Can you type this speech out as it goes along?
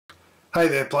Hey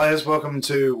there players, welcome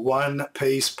to One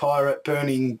Piece Pirate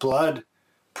Burning Blood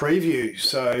preview.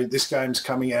 So this game's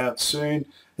coming out soon.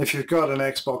 If you've got an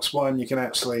Xbox One you can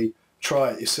actually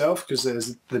try it yourself because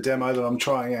there's the demo that I'm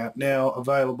trying out now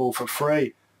available for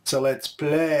free. So let's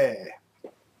play.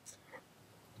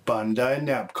 Bandai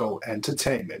Namco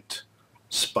Entertainment,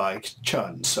 Spike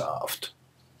Chunsoft,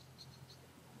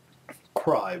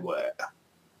 Cryware.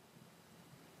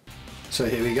 So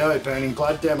here we go, Burning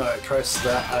Blood demo. Press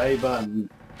the A button.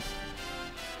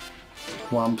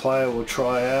 One player will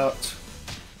try out.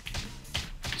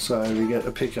 So we get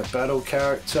to pick a battle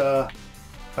character.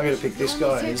 I get to pick this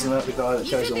guy, isn't that the guy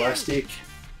that goes elastic?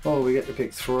 Oh, we get to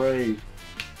pick 3.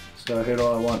 So who do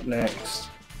I want next?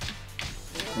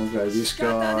 We'll go this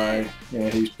guy. Yeah,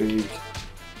 he's big.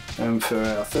 And for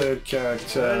our third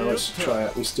character, let's try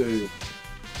out this dude.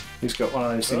 He's got one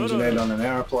of those things you need on an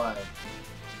aeroplane.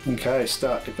 Okay,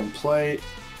 start to complete.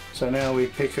 So now we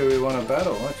pick who we want to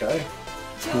battle. Okay,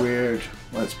 weird.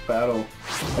 Let's battle.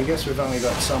 I guess we've only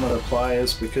got some of the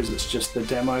players because it's just the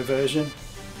demo version.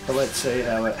 But let's see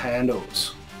how it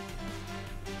handles.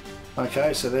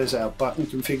 Okay, so there's our button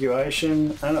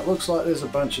configuration and it looks like there's a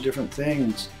bunch of different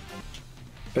things.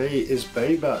 B is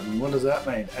B button. What does that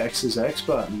mean? X is X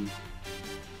button.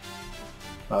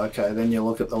 Okay, then you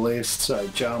look at the list. So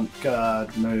jump,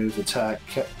 guard, move, attack.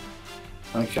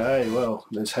 Okay, well,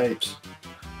 there's heaps.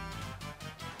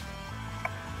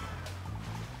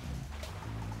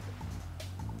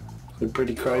 It's a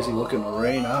pretty crazy looking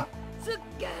arena.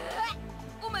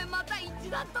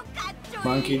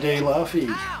 Monkey D. Luffy.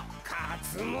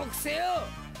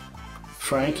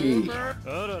 Frankie.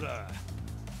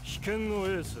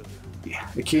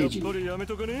 Akiji.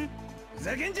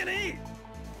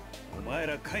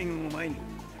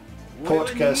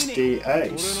 Podcast D.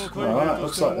 Ace. Alright,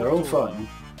 looks like they're all fighting.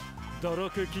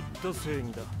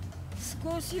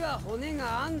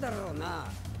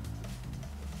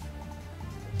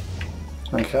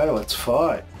 Okay, let's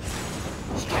fight.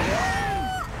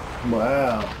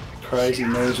 Wow, crazy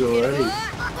moves already.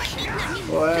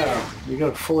 Wow, you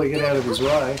gotta fully get out of his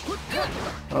way.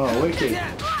 Oh, wicked.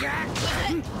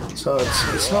 So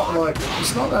it's not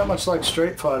that much like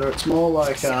Street Fighter, it's more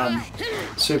like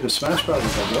Super Smash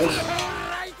Brothers, I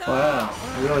guess. Wow,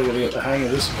 I really gotta get the hang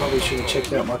of this. Probably should have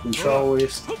checked out my control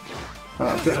list.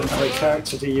 I've got another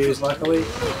character to use, luckily.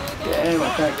 Damn,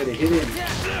 I can't get a hit in.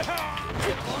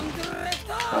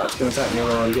 Oh, it's gonna take me a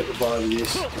while to get the vibe of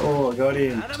this. Oh, I got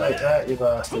him. Take that, you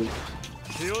bastard.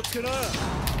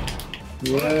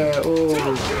 Yeah,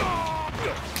 oh.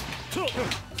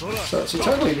 So it's a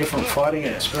totally different fighting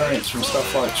experience from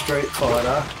stuff like Street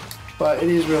Fighter, but it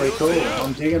is really cool.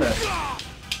 I'm digging it.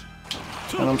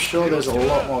 And I'm sure there's a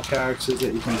lot more characters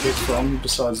that you can pick from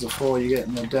besides the 4 you get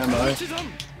in the demo. It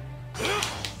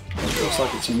looks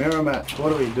like it's a mirror match.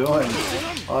 What are we doing?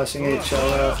 Icing each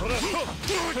other.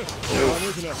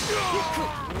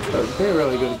 It'd be a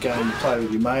really good game to play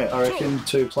with your mate, I reckon.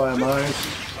 2-player mode.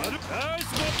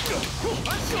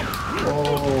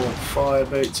 Oh, fire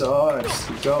beats ice.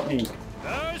 You got me.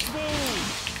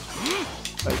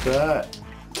 Like that.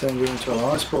 Turned you into an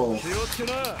ice ball.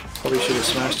 Probably should have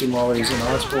smashed him while he was in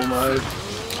ice ball mode.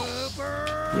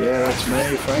 Yeah, that's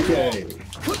me, Frankie.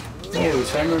 Oh, he's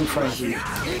hammering Frankie.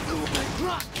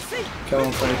 Come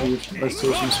on, Frankie. Let's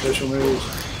do some special moves.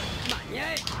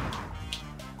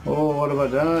 Oh, what have I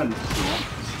done?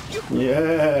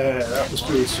 Yeah, that was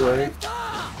pretty sweet.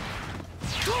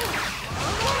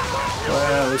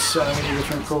 Wow, there's so many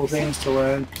different cool things to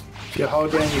learn. If you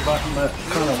hold down your button, that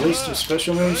kind of list of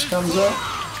special moves comes up.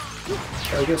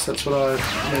 I guess that's what I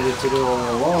needed to do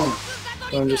all along.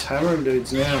 So I'm just hammering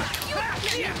dudes now.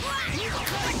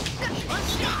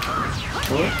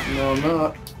 Oh, no, I'm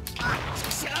not.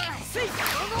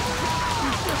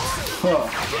 Oh,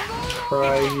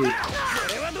 crazy.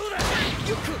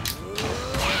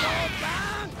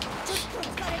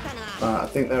 I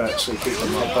think they're actually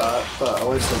kicking my butt, but at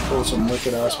least they pull some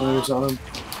wicked ass moves on them.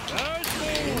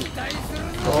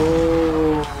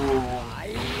 Oh,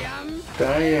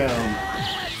 damn.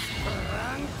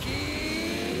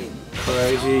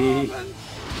 Crazy.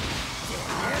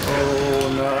 Oh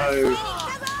no.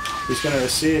 He's going to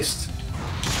assist.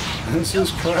 This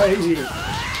is crazy.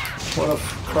 What a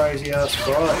crazy ass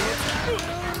fight.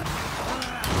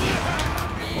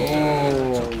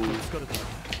 Oh,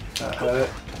 that hurt.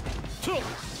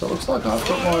 So it looks like I've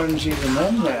got more energy than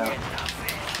them now.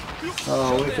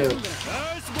 Oh, wicked.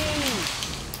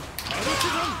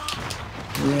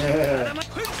 Yeah.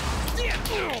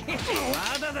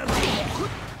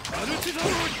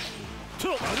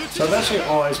 So I've actually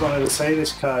always wanted to see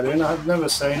this card in. I've never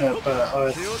seen it, but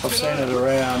I've seen it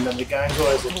around, and the games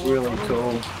always look really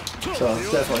cool. So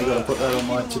I've definitely got to put that on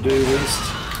my to-do list.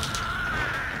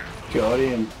 Got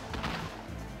him.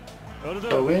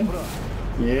 A win?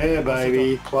 Yeah,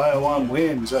 baby. Player 1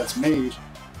 wins. That's me.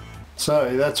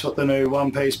 So that's what the new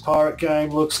One Piece Pirate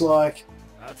game looks like.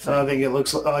 And I think it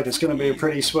looks like it's going to be a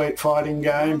pretty sweet fighting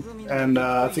game, and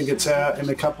I think it's out in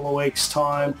a couple of weeks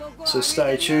time, so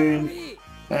stay tuned.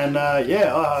 And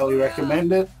yeah, I highly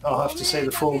recommend it. I'll have to see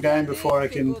the full game before I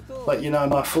can let you know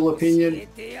my full opinion,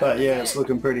 but yeah, it's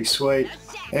looking pretty sweet.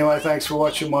 Anyway, thanks for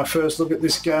watching my first look at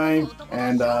this game,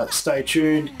 and stay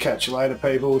tuned. Catch you later,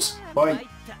 peoples. Bye.